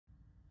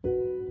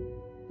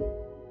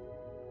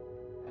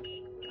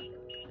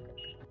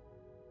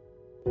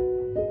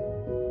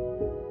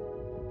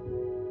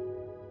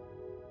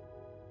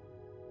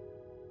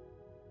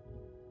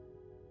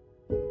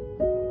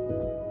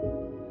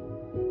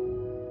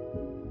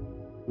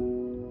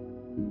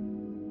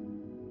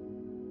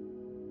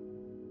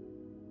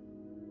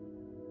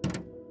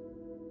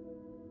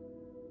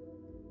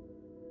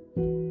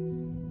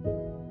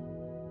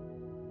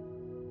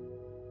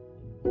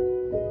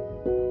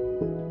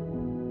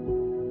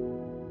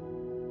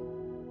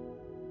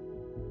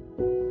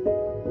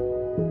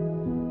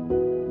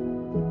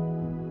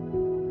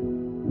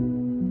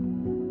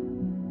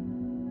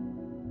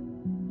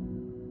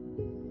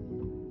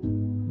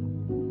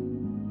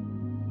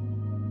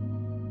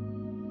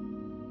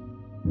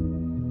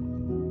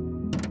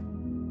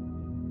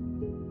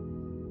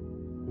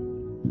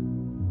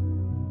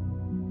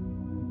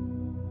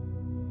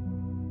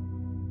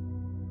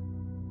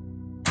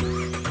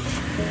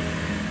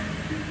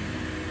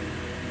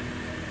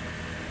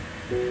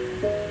You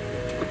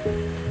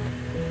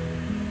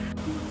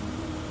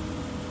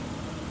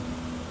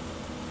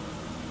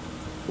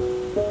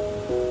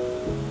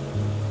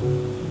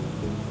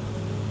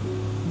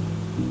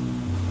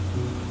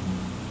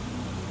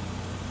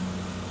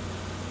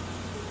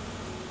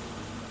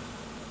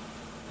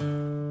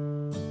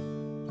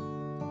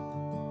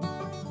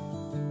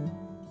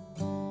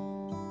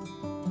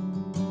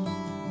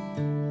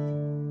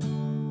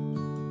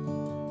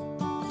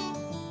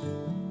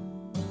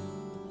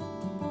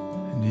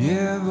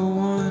ever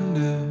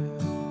wonder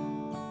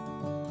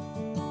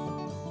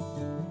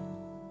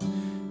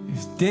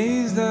if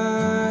days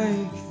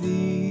like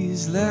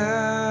these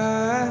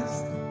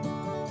last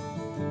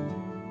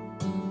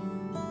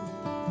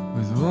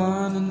with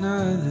one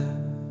another,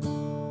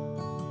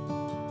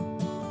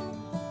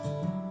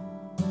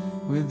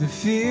 with the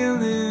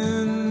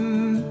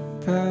feeling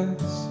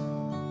pass?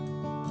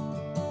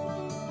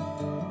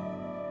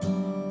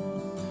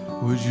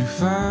 Would you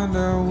find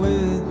out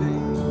with me?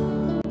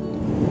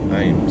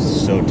 I am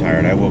so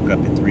tired. I woke up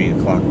at 3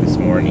 o'clock this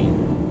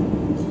morning.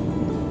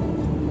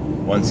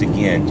 Once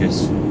again,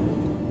 just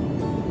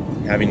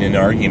having an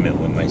argument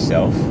with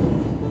myself.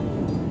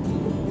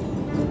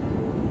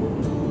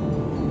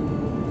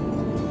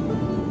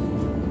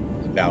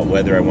 About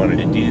whether I wanted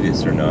to do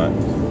this or not.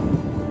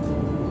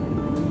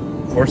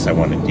 Of course I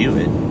want to do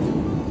it.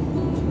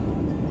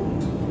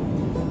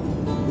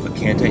 But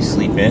can't I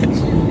sleep in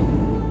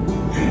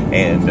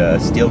and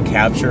still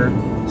capture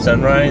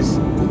sunrise?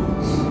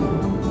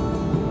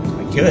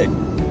 Could.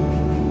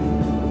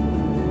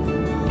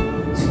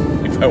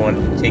 If I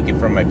wanted to take it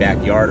from my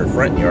backyard or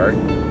front yard,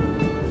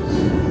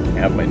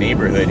 have my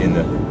neighborhood in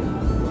the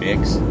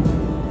mix.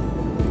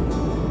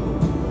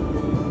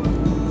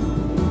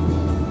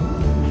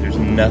 There's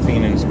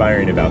nothing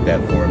inspiring about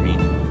that for me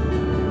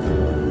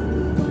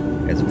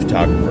as a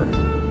photographer.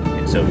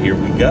 And so here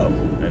we go.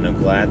 And I'm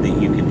glad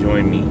that you could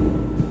join me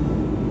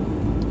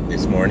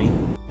this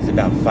morning. It's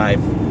about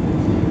 5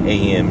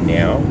 a.m.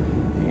 now.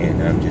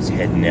 And I'm just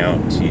heading out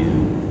to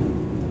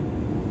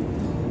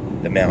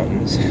the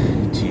mountains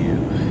to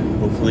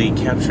hopefully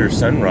capture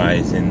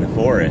sunrise in the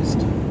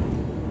forest.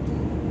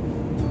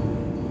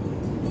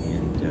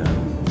 And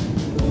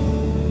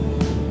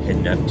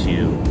heading up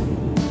to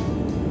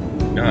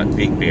not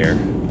Big Bear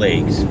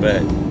Lakes,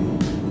 but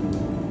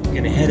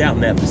gonna head out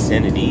in that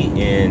vicinity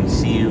and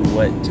see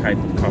what type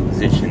of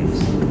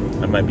compositions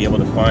I might be able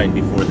to find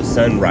before the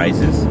sun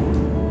rises.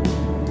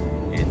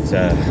 It's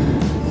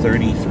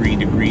 33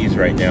 degrees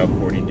right now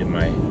according to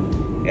my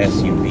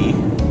SUV,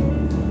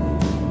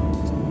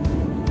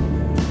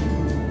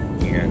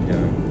 and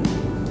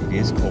it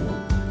is cold.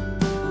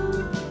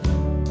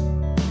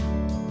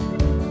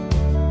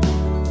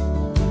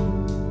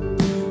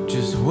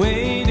 Just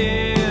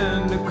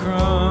waiting to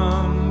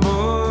crumble.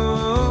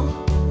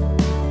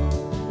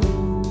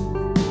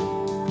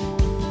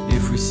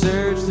 If we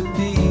search the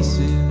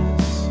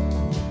pieces,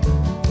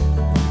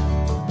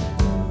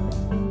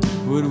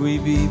 would we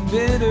be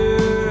bitter?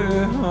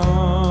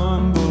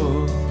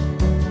 Humble.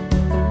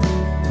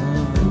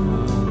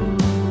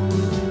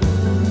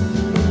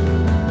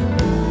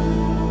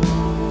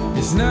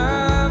 It's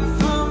not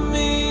for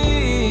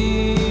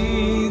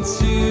me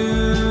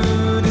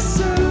to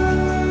decide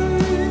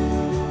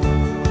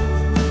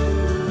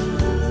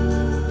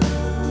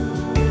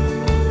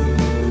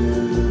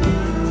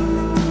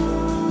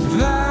if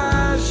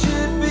I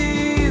should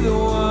be the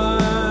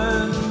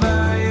one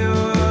by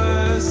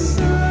your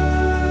side.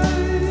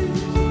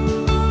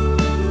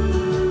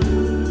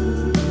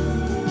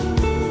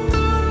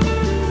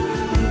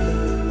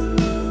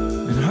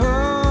 And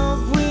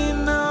hope we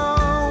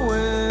know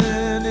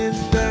when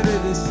it's better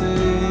to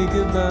say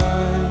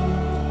goodbye.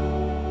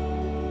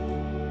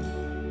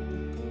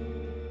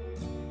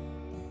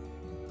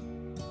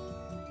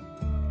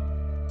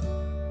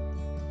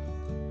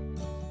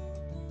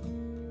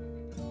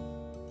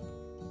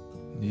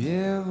 Do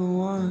you ever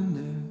wonder?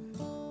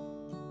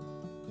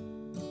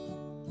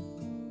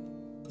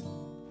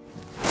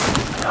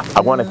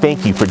 I want to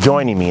thank you for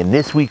joining me in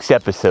this week's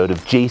episode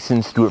of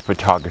Jason Stewart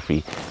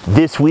Photography.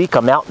 This week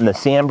I'm out in the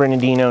San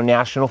Bernardino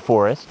National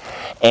Forest,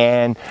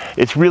 and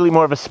it's really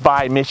more of a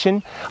spy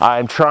mission.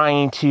 I'm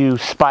trying to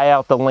spy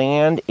out the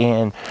land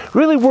and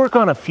really work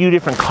on a few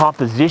different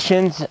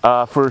compositions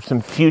for some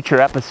future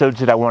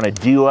episodes that I want to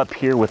do up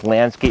here with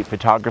landscape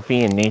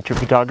photography and nature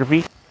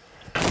photography.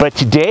 But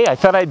today I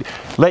thought I'd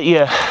let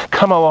you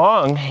come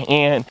along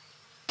and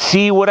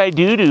see what I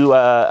do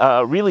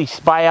to really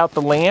spy out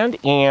the land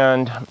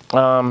and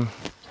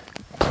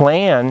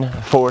plan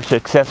for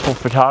successful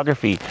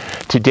photography.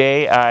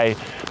 Today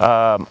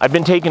I've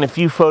been taking a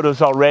few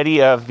photos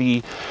already of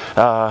the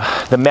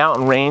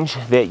mountain range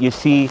that you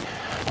see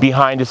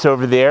behind us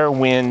over there.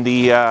 When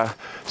the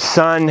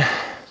sun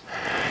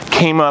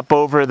came up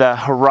over the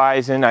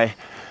horizon, I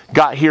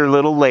got here a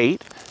little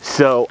late,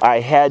 so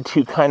I had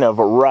to kind of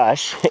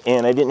rush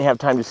and I didn't have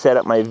time to set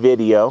up my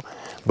video.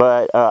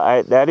 But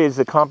that is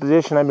the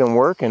composition I've been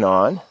working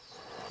on.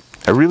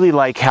 I really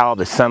like how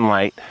the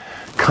sunlight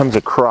comes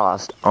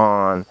across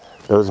on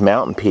those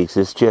mountain peaks.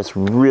 It's just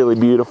really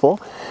beautiful.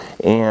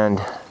 And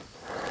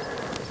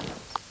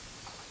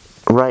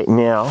right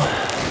now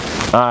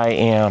I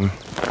am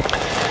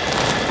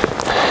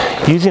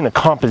using a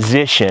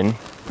composition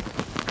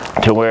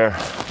to where,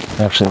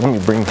 actually let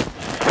me bring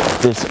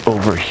this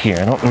over here.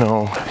 I don't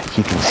know if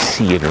you can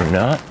see it or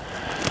not.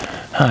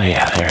 Oh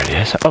yeah, there it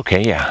is.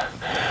 Okay, yeah.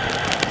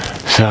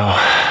 So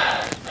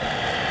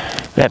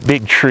that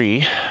big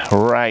tree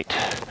right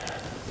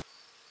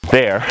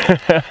there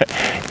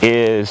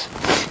is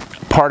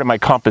part of my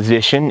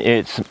composition.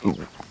 It's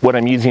what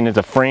I'm using as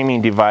a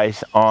framing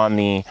device on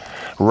the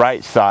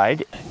right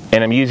side,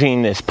 and I'm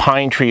using this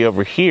pine tree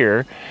over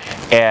here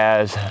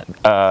as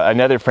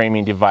another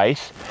framing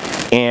device.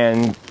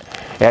 And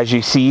as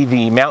you see,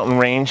 the mountain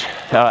range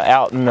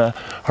out in the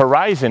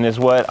horizon is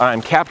what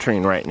I'm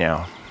capturing right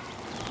now.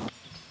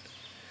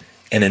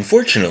 And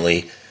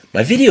unfortunately,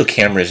 my video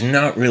camera is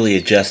not really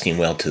adjusting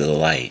well to the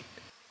light.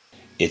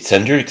 It's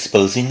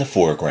underexposing the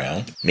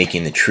foreground,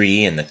 making the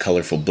tree and the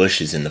colorful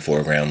bushes in the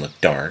foreground look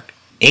dark,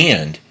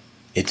 and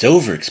it's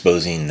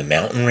overexposing the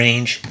mountain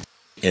range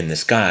in the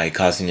sky,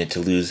 causing it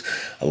to lose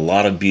a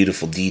lot of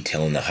beautiful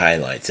detail in the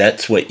highlights.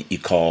 That's what you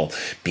call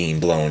being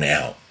blown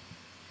out.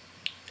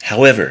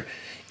 However,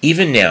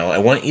 even now, I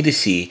want you to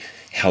see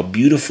how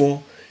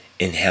beautiful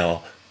and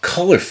how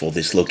colorful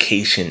this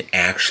location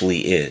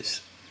actually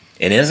is.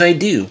 And as I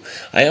do,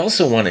 I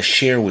also want to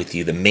share with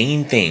you the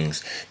main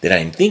things that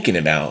I'm thinking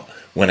about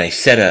when I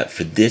set up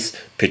for this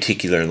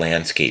particular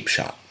landscape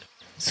shot.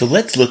 So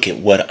let's look at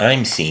what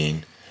I'm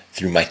seeing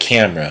through my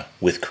camera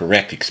with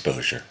correct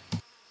exposure.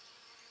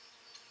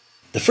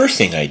 The first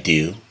thing I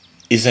do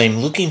is I'm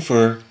looking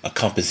for a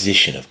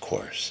composition, of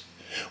course.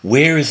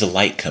 Where is the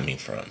light coming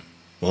from?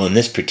 Well, in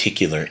this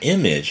particular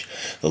image,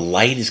 the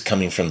light is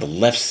coming from the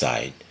left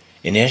side.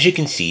 And as you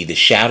can see, the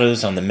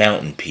shadows on the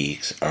mountain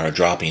peaks are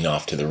dropping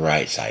off to the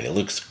right side. It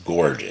looks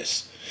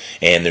gorgeous.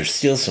 And there's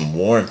still some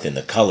warmth in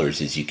the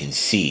colors, as you can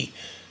see.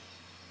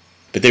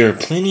 But there are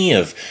plenty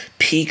of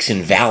peaks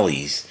and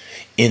valleys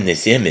in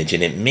this image,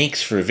 and it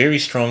makes for a very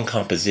strong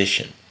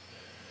composition.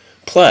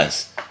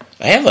 Plus,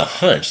 I have a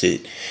hunch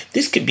that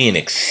this could be an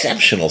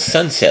exceptional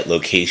sunset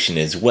location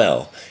as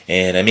well,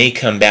 and I may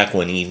come back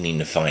one evening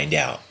to find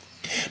out.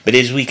 But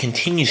as we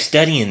continue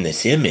studying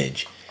this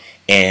image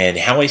and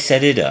how I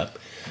set it up,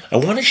 I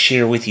want to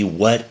share with you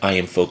what I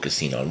am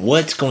focusing on,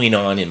 what's going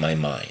on in my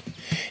mind.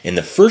 And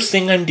the first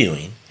thing I'm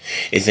doing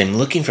is I'm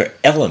looking for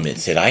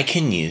elements that I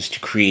can use to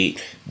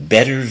create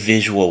better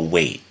visual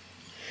weight.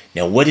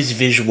 Now, what is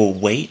visual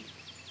weight?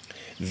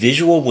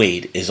 Visual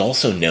weight is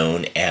also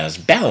known as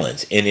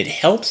balance, and it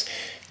helps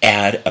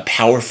add a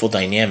powerful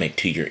dynamic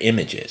to your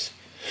images.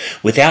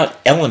 Without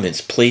elements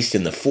placed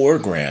in the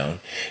foreground,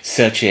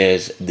 such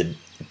as the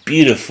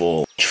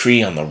beautiful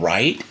tree on the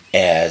right,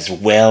 as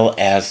well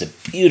as the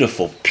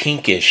beautiful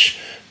pinkish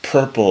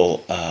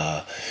purple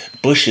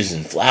bushes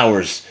and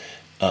flowers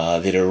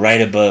that are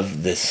right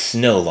above the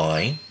snow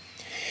line,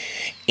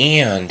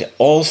 and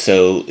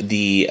also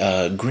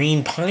the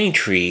green pine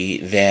tree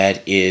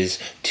that is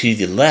to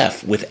the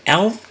left.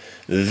 Without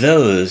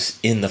those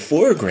in the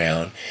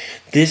foreground,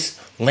 this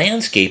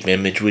landscape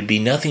image would be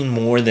nothing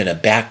more than a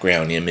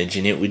background image,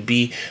 and it would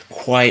be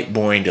quite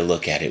boring to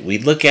look at it.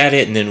 We'd look at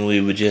it and then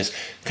we would just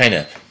kind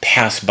of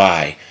pass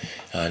by,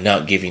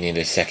 not giving it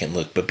a second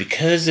look. But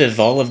because of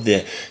all of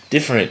the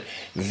different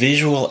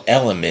visual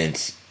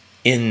elements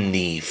in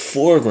the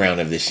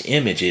foreground of this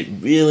image, it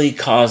really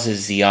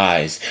causes the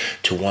eyes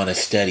to want to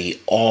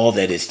study all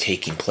that is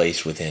taking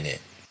place within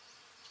it.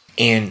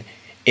 And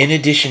in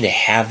addition to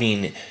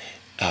having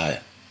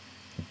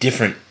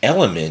different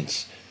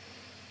elements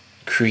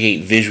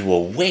create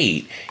visual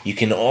weight, you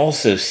can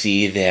also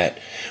see that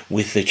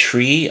with the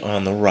tree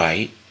on the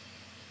right,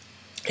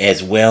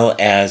 as well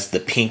as the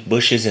pink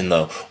bushes and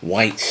the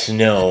white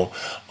snow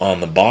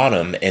on the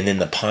bottom, and then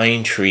the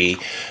pine tree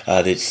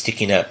that's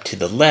sticking up to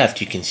the left,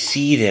 you can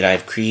see that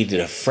I've created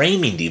a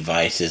framing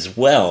device as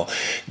well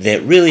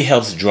that really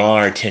helps draw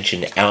our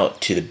attention out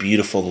to the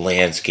beautiful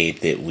landscape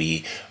that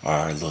we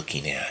are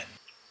looking at.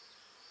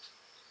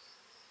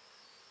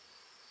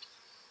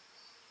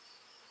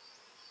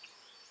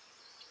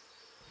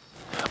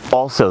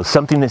 Also,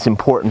 something that's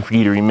important for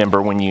you to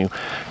remember when you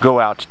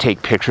go out to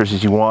take pictures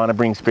is you want to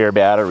bring spare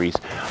batteries.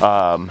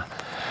 I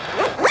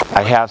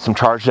have some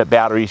charged up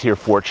batteries here,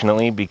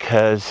 fortunately,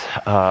 because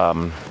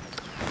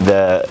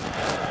the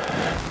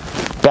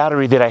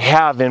battery that I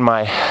have in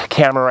my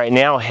camera right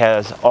now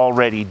has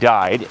already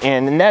died,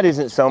 and that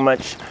isn't so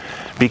much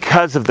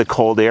because of the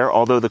cold air,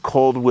 although the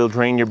cold will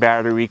drain your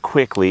battery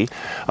quickly.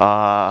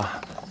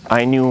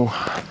 I knew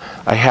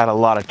I had a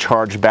lot of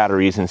charged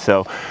batteries, and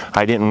so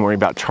I didn't worry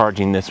about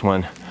charging this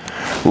one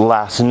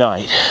last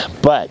night.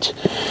 But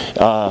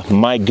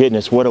my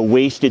goodness, what a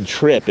wasted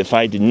trip if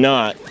I did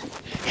not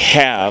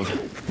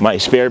have my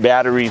spare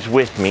batteries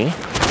with me.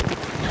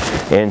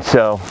 And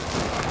so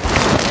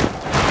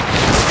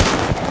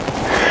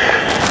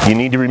you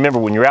need to remember,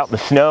 when you're out in the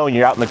snow and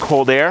you're out in the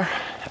cold air,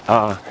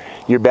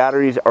 your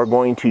batteries are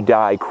going to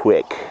die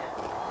quick.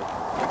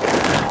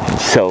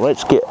 So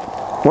let's get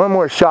one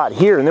more shot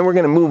here, and then we're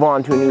gonna move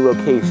on to a new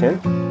location.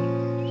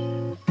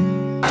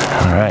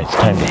 All right, it's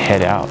time to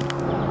head out.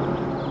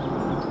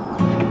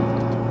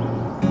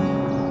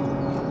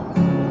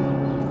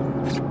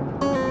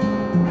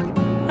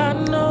 I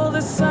know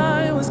the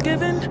sign was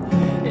given.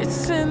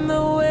 It's in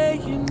the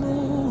way you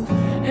move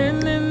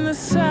and in the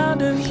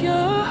sound of your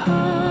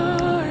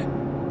heart.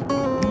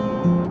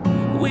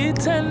 We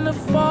tend to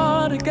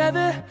fall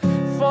together,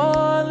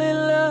 fall in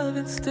love,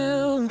 and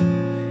still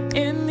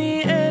in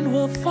the end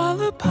we'll fall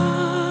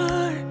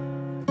apart.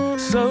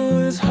 So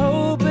as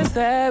hope is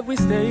that we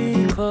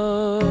stay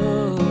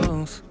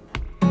close,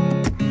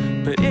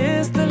 but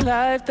it's the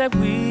life that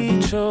we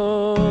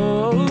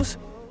chose.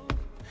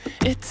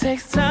 It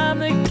takes time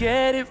to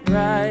get it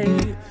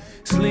right,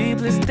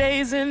 sleepless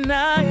days and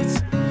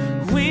nights.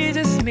 We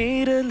just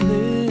need a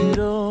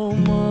little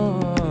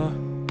more,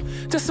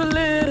 just a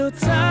little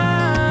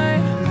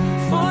time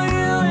for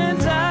you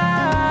and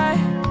I.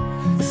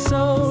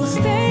 So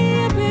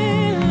stay a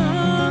bit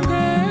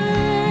longer,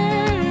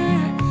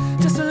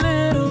 just a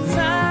little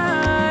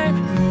time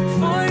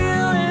for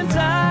you and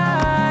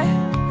I,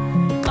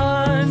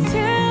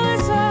 until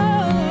it's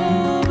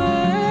over,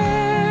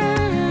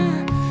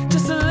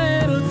 just a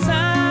little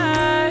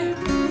time.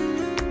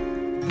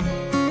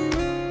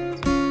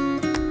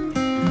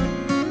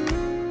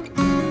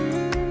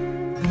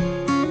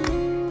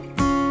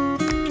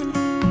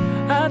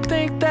 I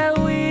think that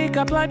we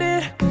got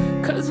blinded,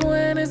 'cause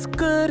when it's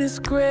good it's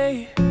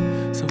great,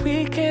 so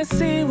we can't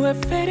see we're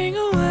fading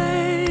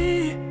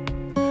away.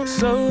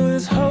 So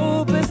as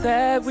hope is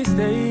that we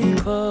stay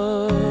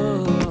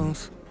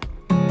close,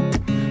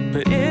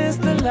 but it's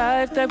the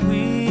life that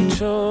we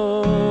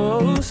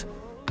chose.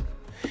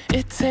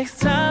 It takes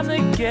time to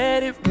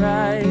get it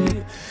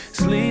right,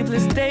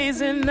 sleepless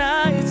days and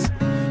nights.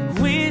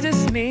 We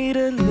just need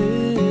a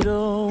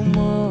little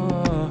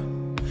more,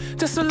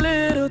 just a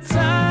little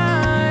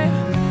time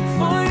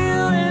for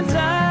you and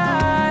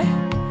I.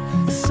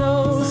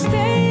 So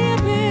stay a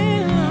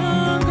bit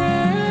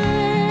longer.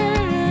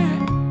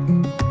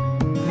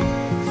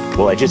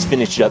 Well, I just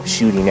finished up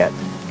shooting at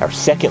our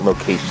second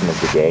location of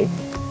the day,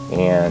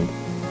 and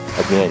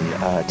again,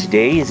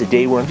 today is a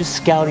day where I'm just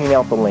scouting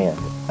out the land.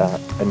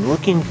 I'm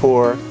looking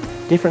for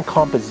different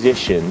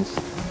compositions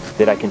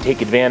that I can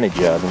take advantage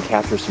of and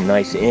capture some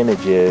nice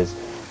images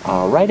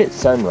right at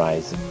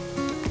sunrise.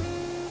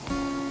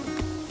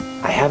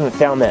 I haven't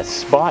found that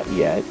spot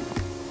yet,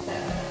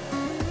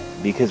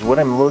 because what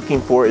I'm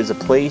looking for is a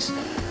place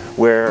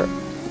where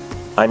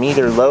I'm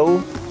either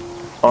low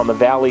on the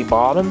valley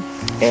bottom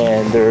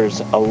and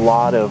there's a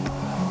lot of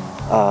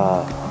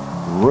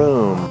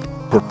room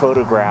to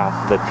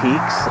photograph the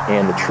peaks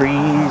and the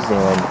trees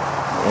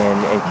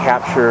and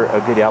capture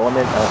a good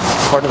element.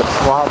 Part of the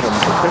problem,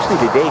 especially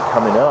today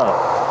coming up,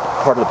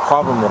 part of the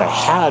problem that I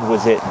had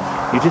was that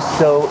you're just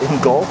so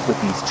engulfed with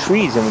these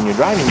trees, and when you're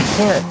driving you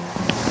can't.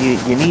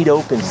 You need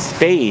open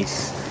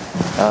space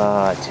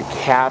to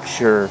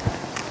capture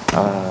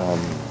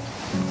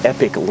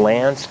epic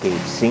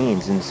landscape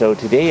scenes. And so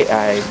today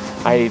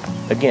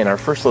again, our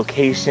first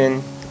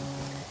location,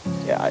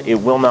 it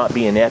will not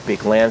be an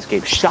epic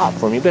landscape shot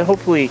for me, but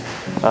hopefully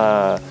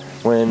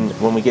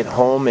when we get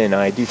home and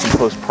I do some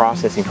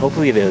post-processing,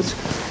 hopefully those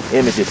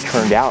images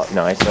turned out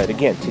nice. But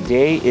again,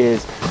 today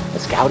is a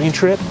scouting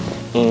trip,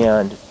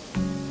 and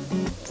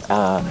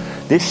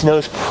this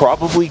snow's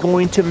probably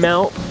going to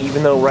melt,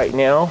 even though right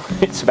now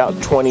it's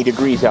about 20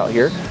 degrees out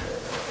here.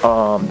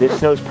 This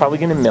snow's probably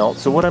going to melt.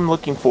 So what I'm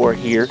looking for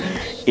here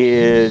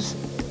is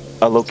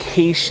a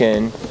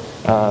location,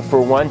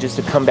 for one, just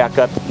to come back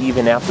up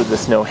even after the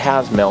snow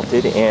has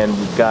melted, and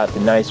we've got the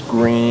nice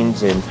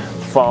greens and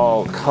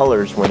fall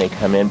colors when they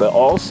come in. But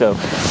also,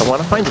 I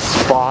want to find a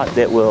spot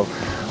that will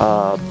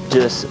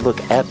just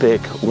look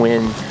epic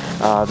when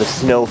the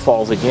snow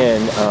falls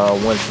again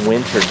once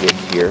winter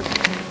gets here.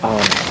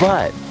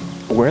 But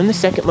we're in the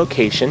second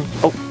location.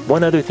 Oh,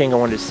 one other thing I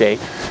wanted to say.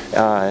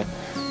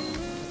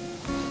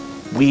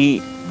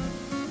 We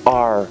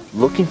are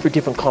looking for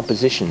different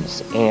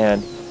compositions,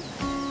 and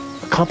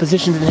a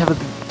composition doesn't have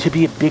to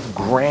be a big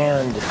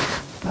grand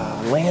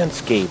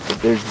landscape.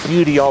 There's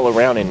beauty all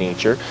around in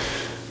nature.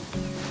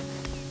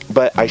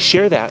 But I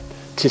share that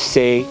to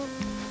say,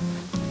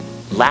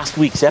 last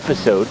week's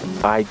episode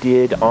I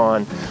did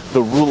on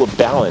the rule of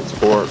balance,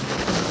 or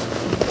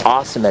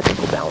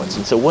asymmetrical balance.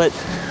 And so what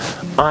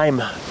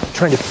I'm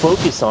trying to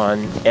focus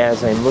on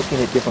as I'm looking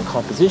at different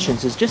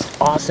compositions is just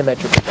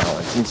asymmetrical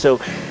balance. And so,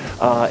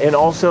 and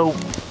also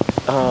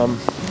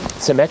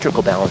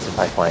symmetrical balance if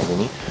I find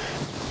any.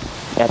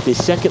 At this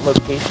second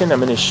location, I'm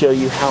going to show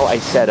you how I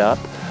set up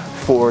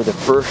for the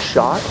first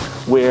shot,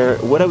 where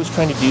what I was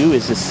trying to do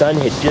is the sun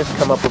had just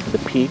come up over the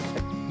peak.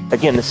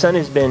 Again, the sun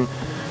has been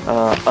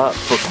up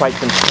for quite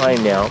some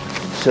time now,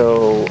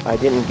 so I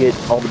didn't get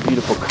all the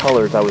beautiful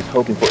colors I was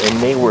hoping for, and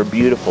they were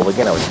beautiful.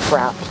 Again, I was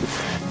trapped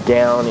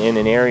down in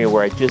an area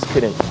where I just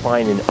couldn't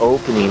find an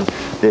opening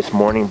this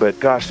morning, but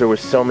gosh, there were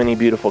so many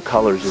beautiful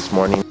colors this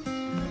morning.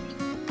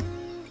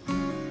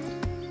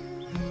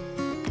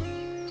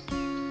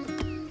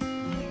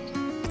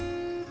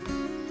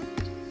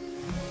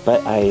 but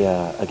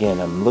again,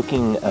 I'm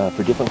looking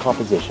for different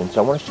compositions.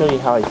 So I want to show you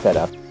how I set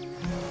up.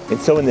 And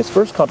so in this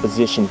first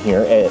composition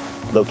here at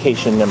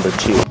location number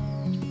 2,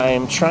 I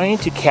am trying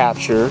to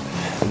capture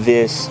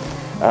this,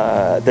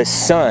 the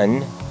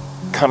sun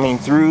coming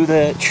through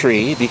the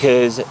tree,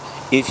 because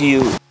if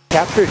you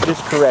capture it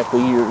just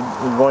correctly, you're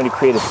going to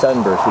create a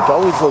sunburst, which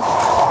always looks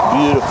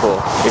beautiful,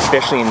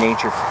 especially in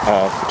nature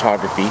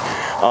photography.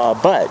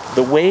 But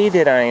the way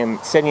that I am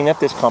setting up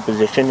this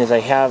composition is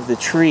I have the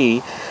tree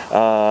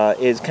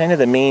is kind of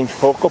the main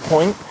focal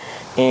point,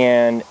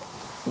 and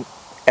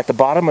at the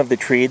bottom of the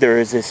tree there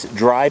is this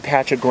dry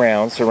patch of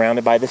ground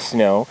surrounded by the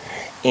snow,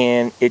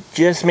 and it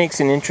just makes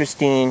an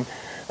interesting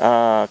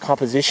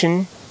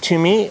composition to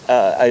me.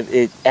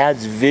 It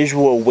adds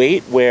visual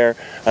weight where,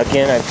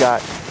 again, I've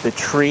got the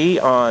tree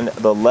on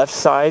the left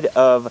side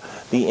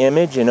of the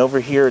image, and over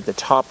here at the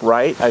top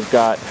right I've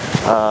got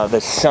the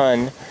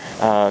sun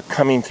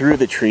coming through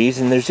the trees,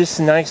 and there's just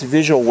a nice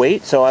visual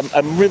weight. So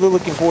I'm really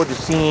looking forward to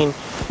seeing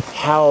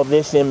how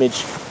this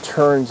image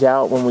turns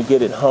out when we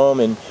get it home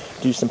and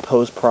do some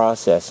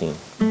post-processing.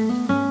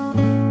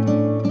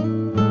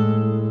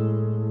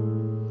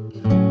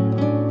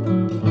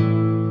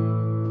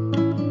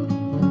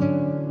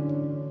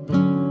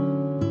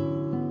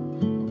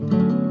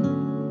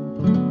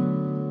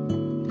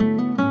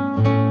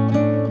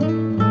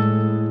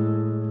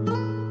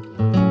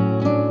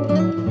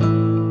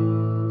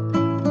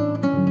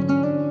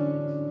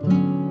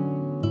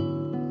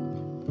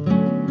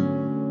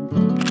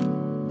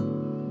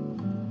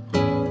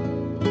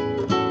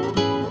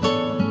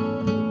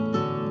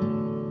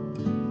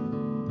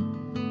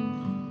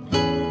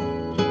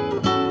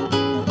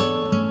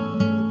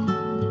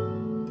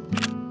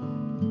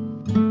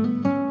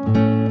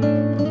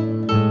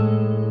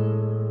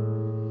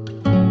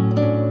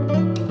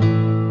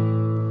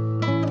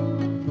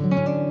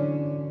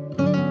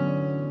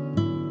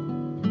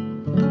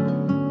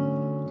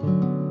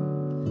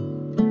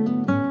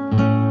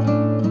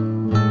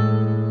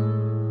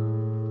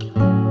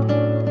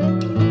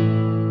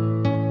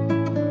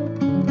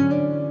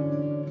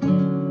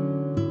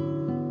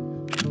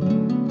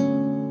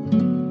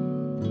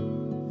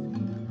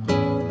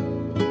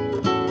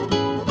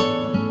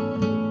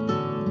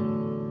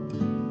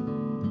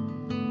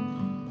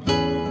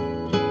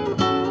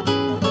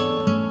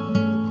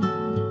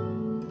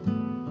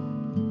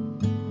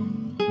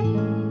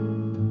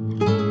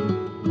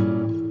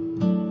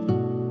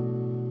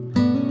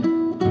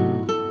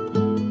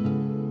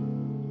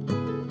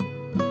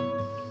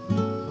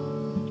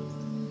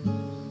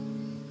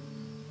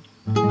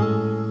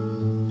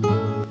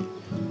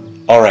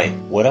 Alright,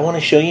 what I want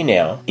to show you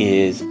now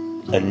is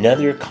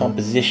another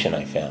composition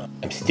I found.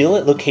 I'm still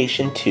at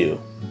location 2,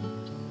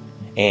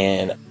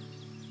 and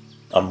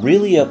I'm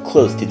really up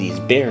close to these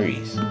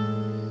berries.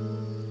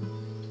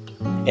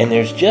 And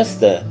there's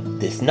just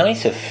this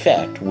nice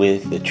effect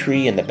with the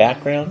tree in the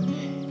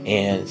background.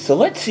 And so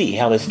let's see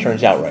how this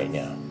turns out right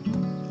now.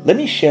 Let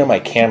me share my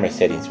camera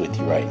settings with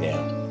you right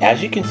now.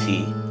 As you can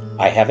see,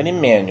 I have it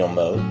in manual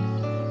mode.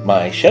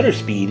 My shutter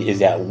speed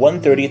is at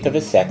 1/30th of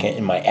a second,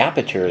 and my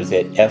aperture is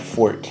at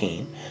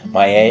f14.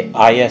 My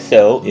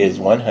ISO is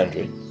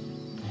 100.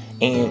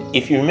 And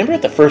if you remember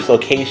at the first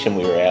location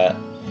we were at,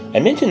 I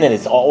mentioned that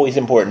it's always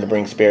important to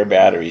bring spare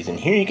batteries, and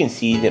here you can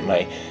see that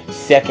my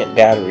second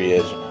battery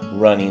is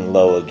running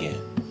low again.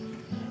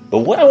 But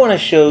what I want to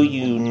show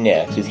you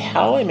next is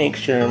how I make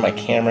sure my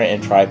camera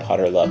and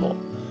tripod are level.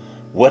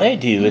 What I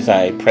do is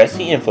I press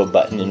the info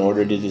button in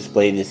order to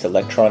display this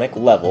electronic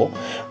level,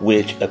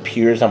 which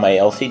appears on my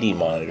LCD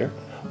monitor.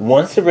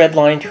 Once the red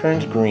line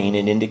turns green,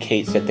 it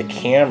indicates that the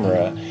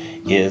camera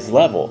is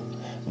level.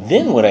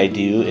 Then what I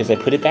do is I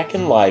put it back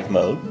in live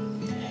mode,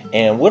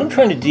 and what I'm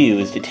trying to do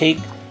is to take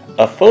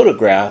a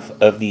photograph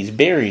of these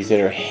berries that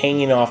are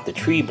hanging off the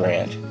tree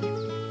branch.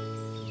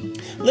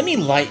 Let me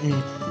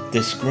lighten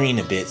the screen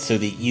a bit so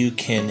that you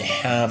can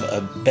have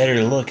a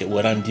better look at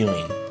what I'm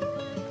doing.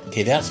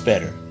 Okay, that's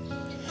better.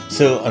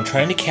 So I'm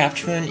trying to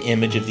capture an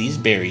image of these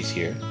berries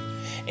here,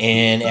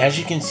 and as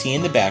you can see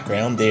in the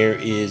background there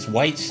is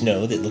white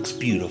snow that looks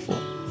beautiful.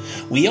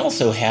 We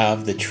also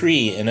have the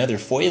tree and other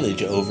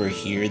foliage over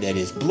here that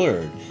is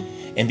blurred,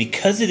 and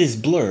because it is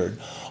blurred,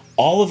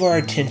 all of our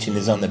attention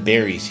is on the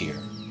berries here.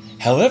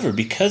 However,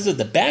 because of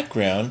the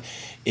background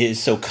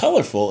is so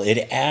colorful,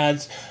 it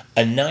adds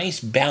a nice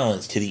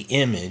balance to the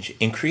image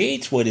and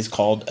creates what is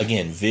called,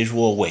 again,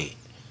 visual weight.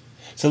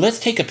 So let's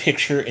take a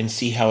picture and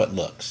see how it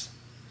looks.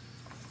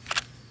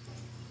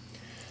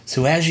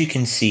 So as you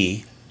can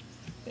see,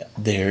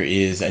 there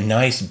is a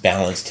nice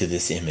balance to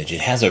this image.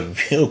 It has a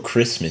real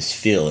Christmas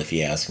feel, if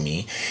you ask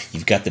me.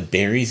 You've got the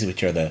berries,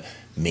 which are the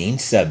main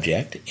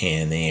subject,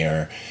 and they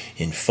are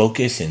in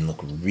focus and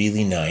look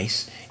really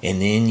nice.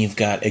 And then you've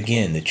got,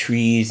 again, the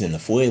trees and the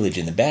foliage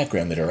in the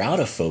background that are out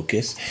of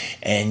focus,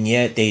 and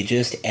yet they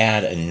just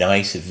add a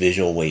nice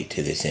visual weight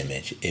to this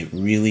image. It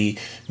really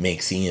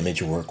makes the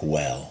image work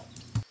well.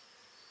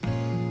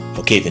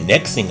 Okay, the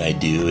next thing I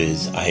do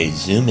is I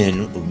zoom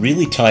in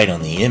really tight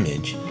on the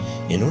image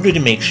in order to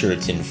make sure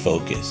it's in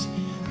focus.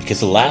 because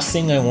the last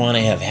thing I want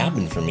to have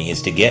happen for me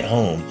is to get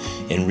home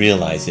and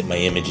realize that my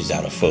image is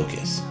out of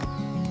focus.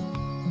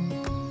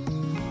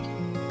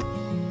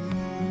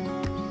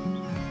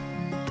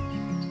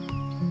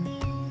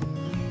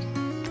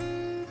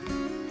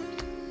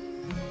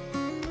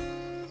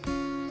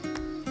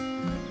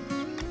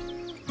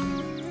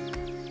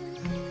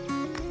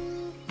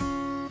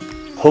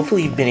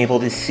 Hopefully you've been able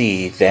to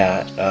see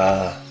that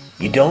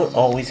you don't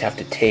always have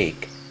to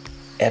take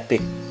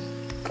epic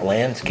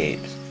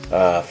landscapes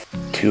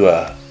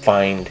to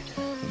find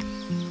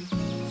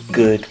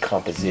good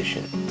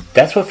composition.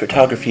 That's what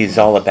photography is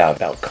all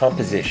about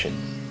composition.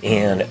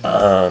 And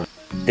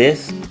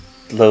this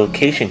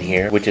location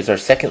here, which is our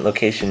second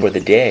location for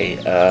the day,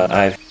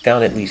 I've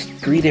found at least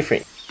 3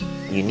 different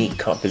unique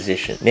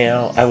compositions.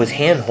 Now, I was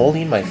hand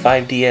holding my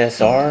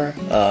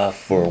 5DSR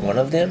for one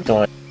of them,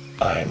 so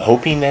I'm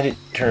hoping that it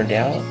turned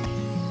out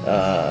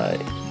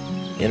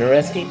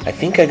interesting. I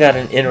think I got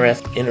an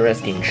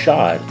interesting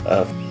shot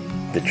of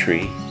the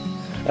tree,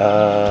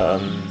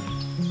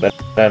 but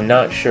I'm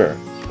not sure.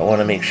 I want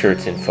to make sure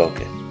it's in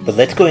focus. But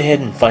let's go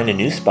ahead and find a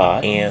new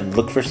spot and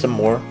look for some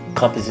more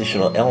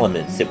compositional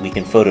elements that we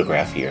can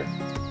photograph here.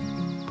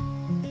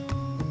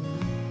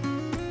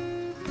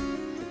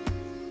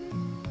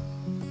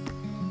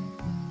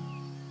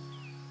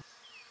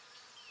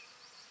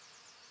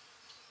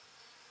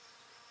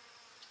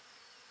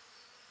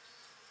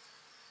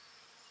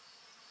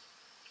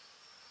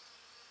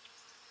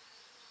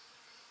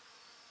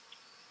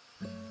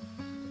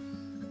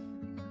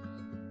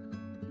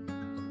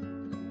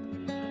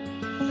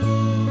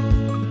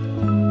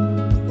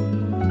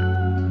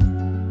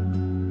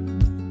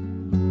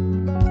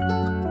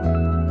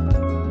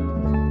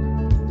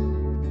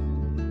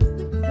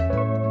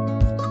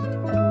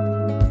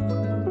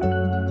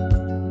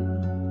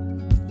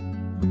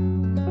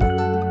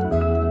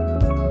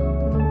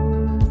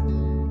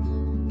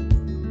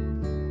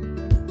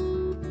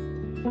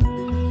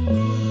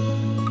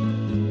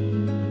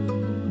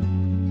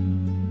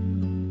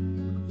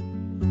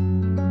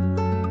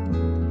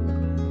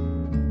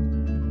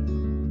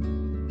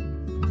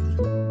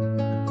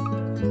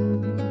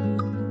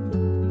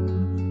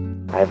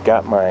 I've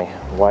got my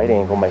wide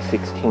angle, my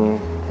 16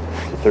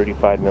 to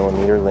 35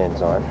 millimeter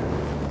lens on,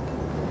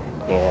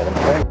 and I'm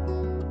trying to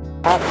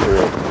capture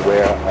it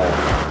where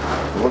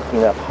I'm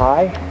looking up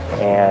high,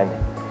 and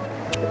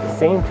at the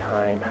same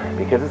time,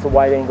 because it's a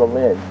wide angle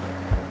lens,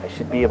 I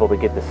should be able to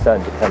get the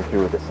sun to come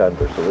through with the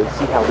sunburst. So let's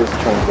see how this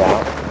turns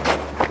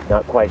out.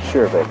 Not quite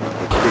sure, but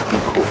it should be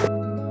cool.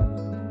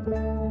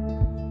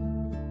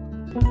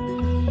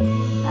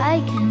 I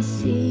can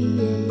see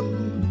it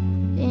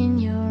in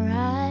your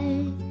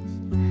eyes.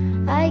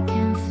 I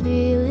can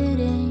feel it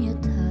in your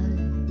touch.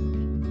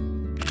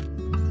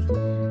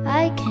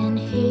 I can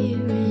hear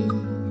it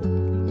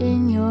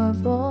in your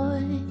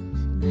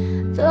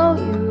voice, though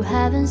you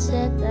haven't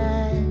said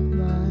that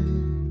much.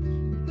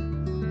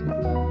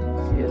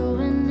 Through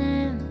an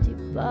empty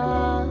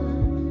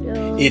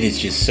bottle. It is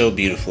just so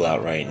beautiful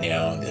out right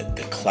now.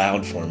 The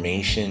cloud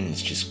formation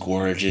is just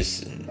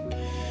gorgeous, and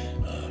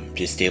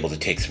just able to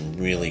take some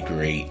really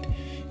great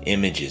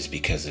images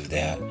because of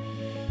that.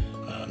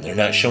 They're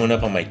not showing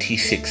up on my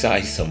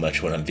T6i so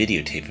much when I'm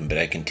videotaping, but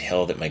I can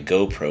tell that my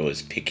GoPro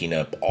is picking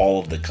up all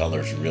of the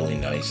colors really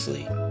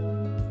nicely.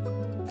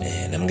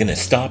 And I'm gonna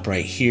stop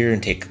right here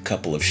and take a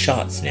couple of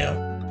shots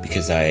now,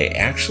 because I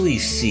actually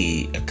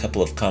see a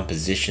couple of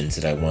compositions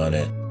that I want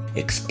to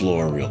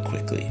explore real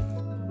quickly.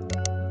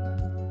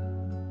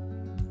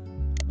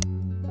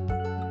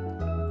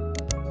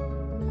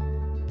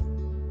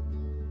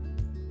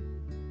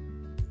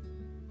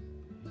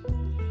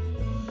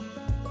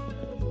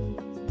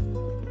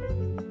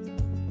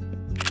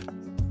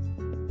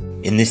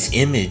 In this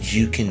image,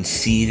 you can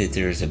see that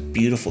there's a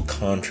beautiful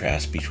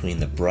contrast between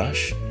the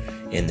brush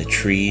and the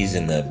trees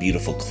and the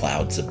beautiful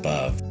clouds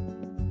above.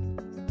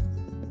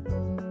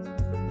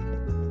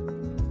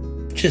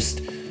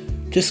 Just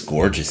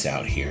gorgeous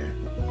out here.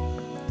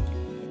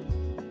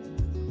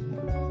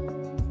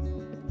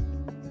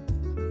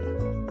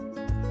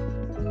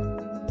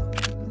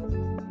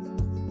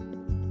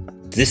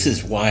 This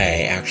is why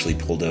I actually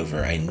pulled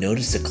over. I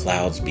noticed the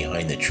clouds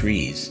behind the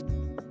trees,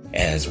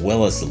 as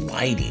well as the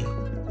lighting.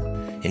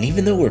 And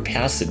even though we're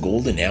past the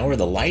golden hour,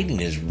 the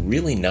lighting is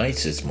really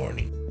nice this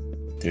morning.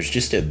 There's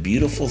just a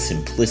beautiful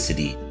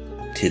simplicity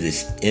to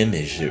this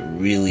image that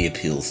really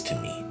appeals to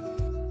me.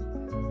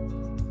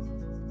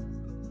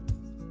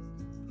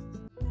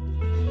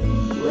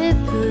 We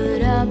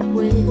put up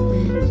with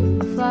it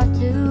for far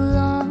too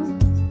long.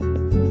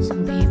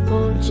 Some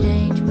people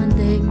change when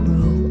they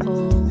grow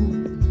old,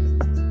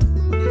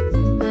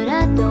 but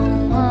I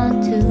don't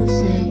want to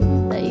say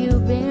that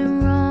you've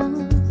been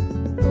wrong,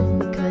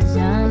 because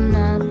I'm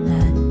not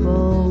that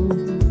bold.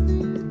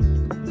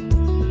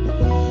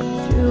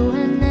 Through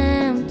an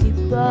empty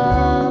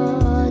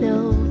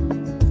bottle,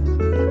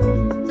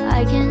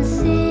 I can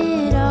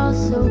see it all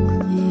so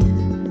clear.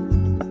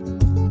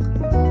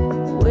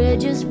 We're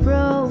just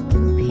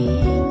broken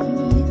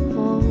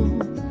people.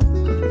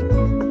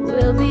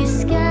 We'll be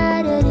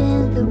scattered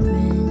in the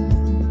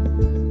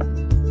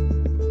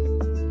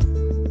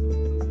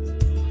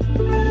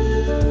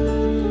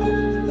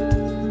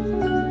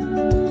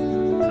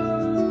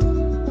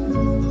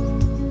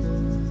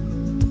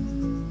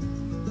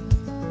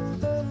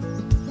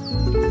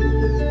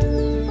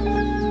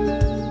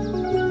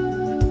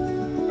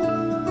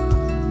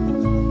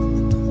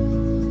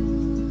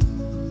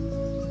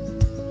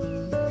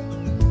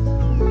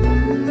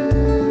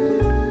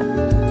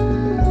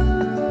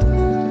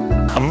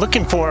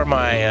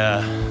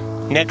my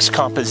next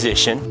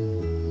composition.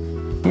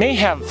 May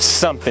have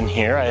something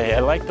here. I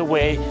like the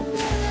way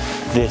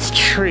this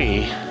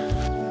tree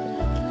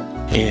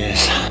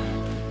is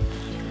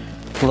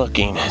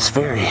looking. It's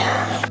very,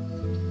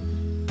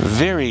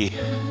 very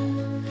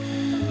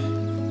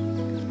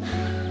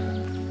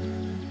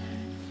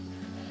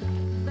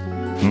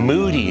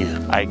moody,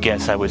 I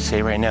guess I would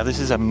say right now. This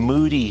is a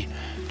moody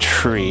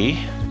tree.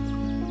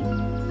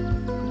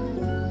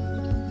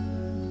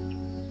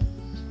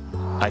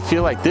 I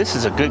feel like this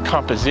is a good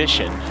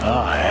composition.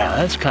 Oh yeah,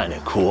 that's kind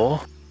of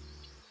cool.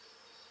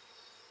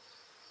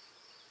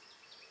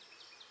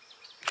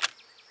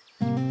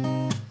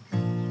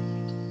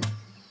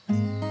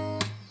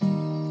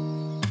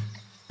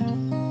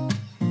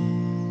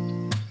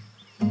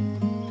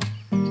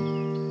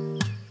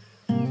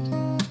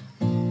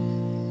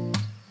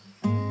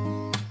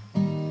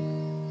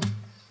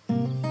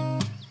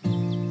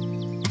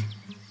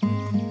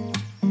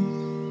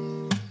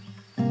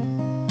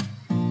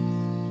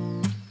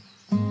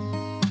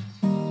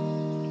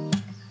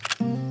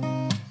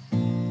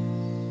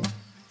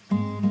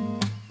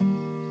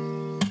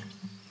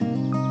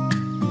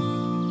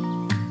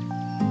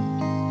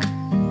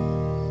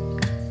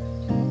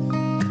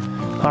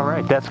 All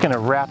right, that's gonna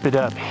wrap it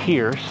up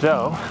here.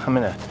 So I'm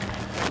gonna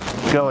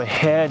go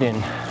ahead and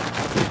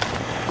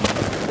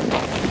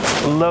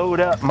load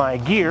up my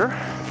gear.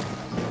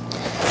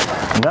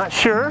 I'm not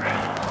sure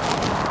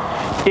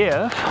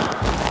if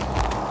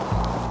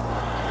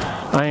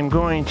I'm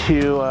going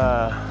to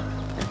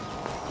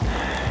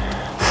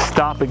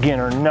stop again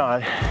or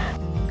not.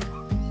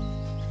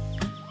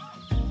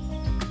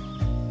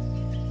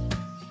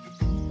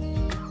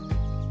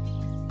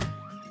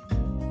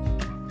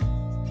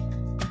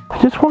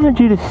 I just wanted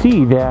you to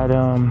see that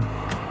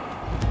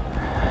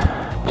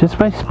just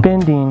by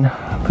spending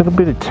a little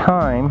bit of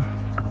time,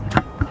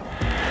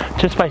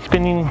 just by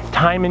spending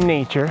time in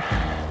nature,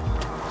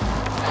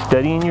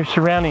 studying your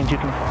surroundings,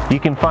 you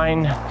can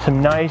find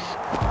some nice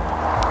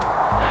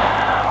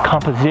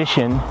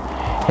composition.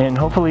 And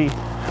hopefully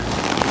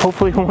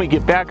when we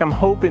get back, I'm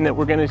hoping that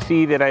we're going to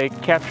see that I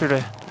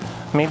captured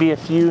maybe a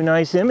few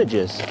nice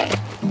images.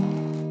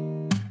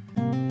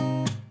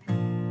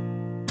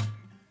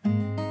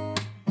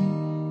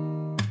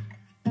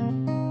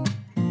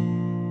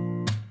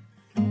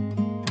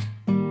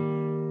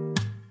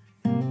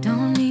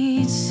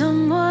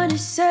 Someone to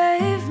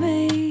save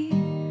me,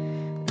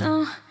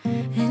 no,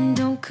 and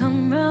don't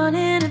come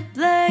running and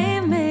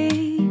blame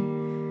me.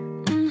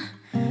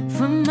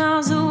 From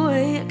miles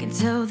away I can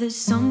tell that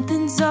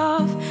something's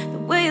off. The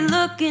way you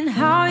look and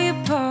how you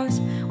pause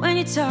when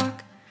you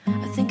talk,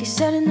 I think I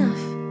said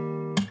enough.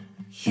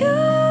 You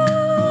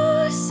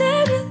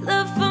said your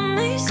love for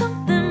me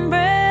something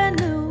brand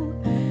new.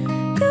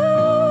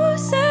 You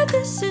said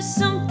this is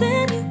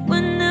something you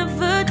would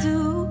never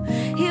do.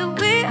 Here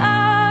we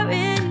are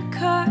in your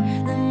car,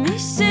 let me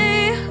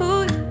see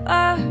who you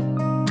are,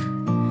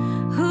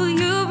 who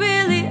you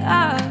really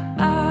are,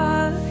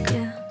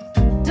 yeah.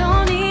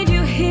 Don't need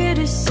you here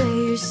to say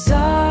you're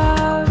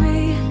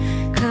sorry,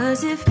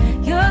 'cause if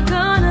you're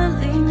gonna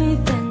leave me,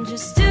 then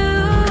just do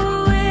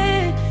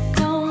it.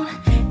 Don't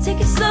take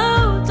it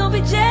slow, don't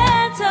be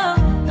gentle,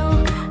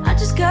 no, I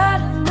just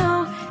gotta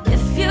know.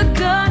 If you're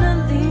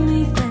gonna leave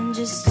me, then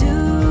just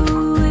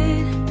do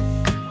it.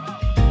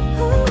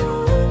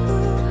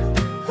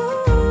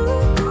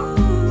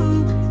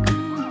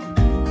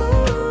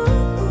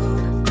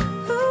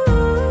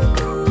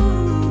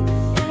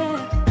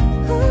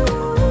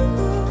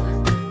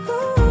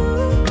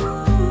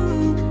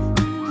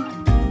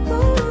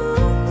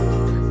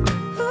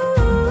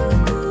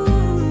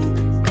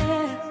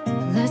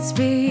 Let's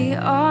be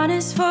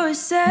honest for a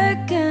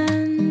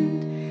second,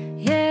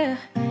 yeah.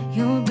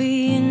 You're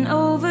being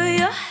over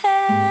your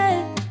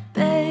head,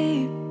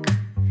 babe,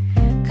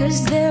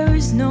 'cause there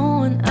is no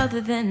one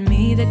other than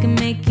me that can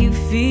make you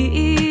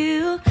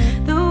feel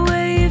the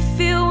way you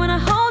feel when I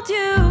hold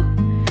you.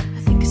 I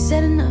think I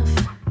said enough.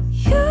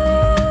 You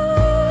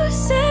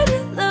said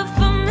your love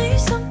for me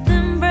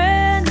something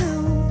brand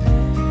new.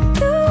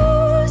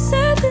 You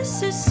said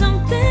this is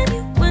something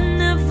you would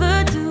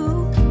never do.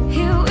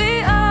 Here we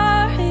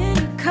are in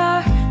your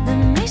car, let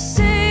me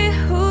see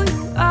who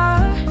you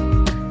are,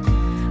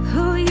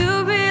 who you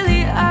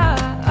really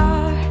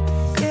are,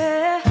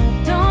 yeah.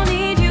 Don't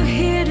need you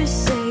here to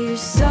say you're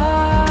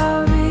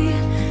sorry,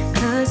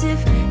 'cause if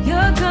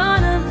you're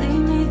gonna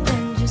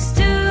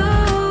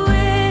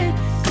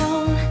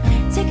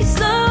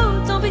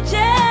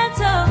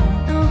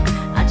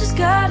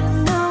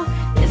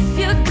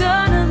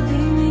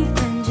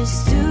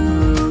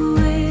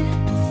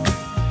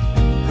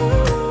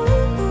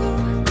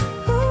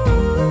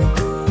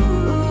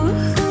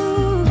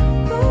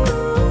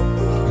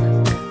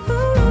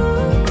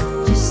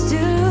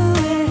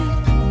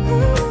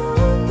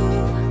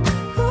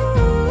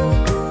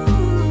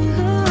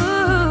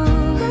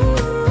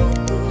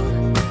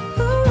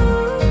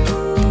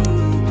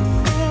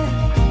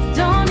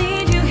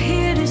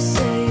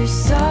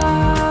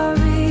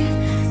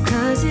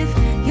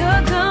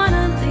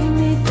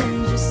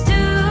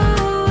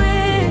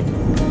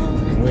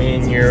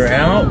you're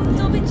out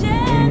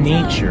in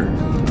nature,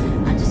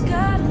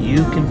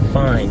 you can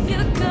find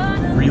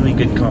really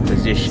good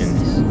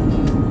compositions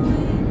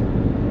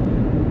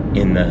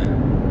in the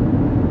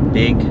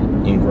big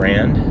and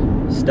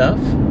grand stuff,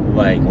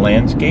 like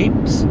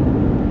landscapes,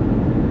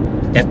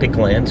 epic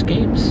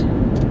landscapes,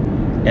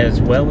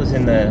 as well as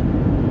in the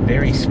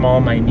very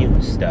small,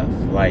 minute stuff,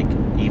 like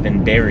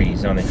even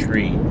berries on a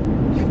tree.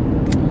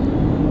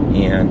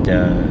 And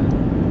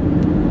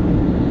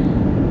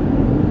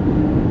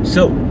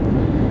so,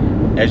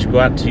 as you go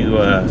out to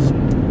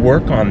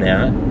work on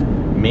that,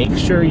 make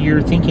sure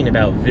you're thinking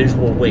about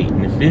visual weight.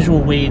 And if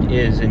visual weight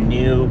is a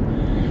new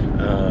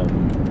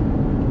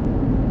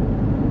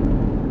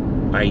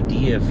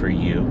idea for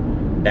you,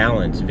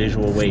 balance,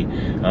 visual weight,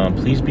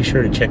 please be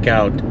sure to check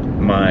out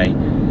my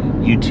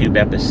YouTube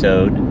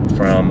episode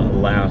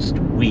from last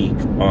week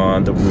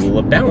on the rule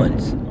of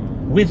balance.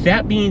 With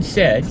that being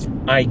said,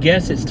 I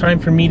guess it's time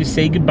for me to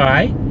say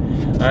goodbye.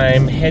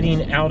 I'm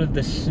heading out of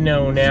the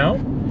snow now,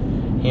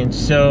 and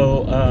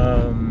so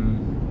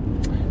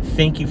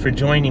thank you for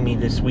joining me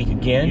this week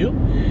again,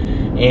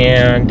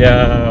 and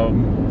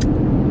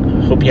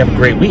hope you have a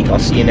great week. I'll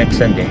see you next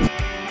Sunday.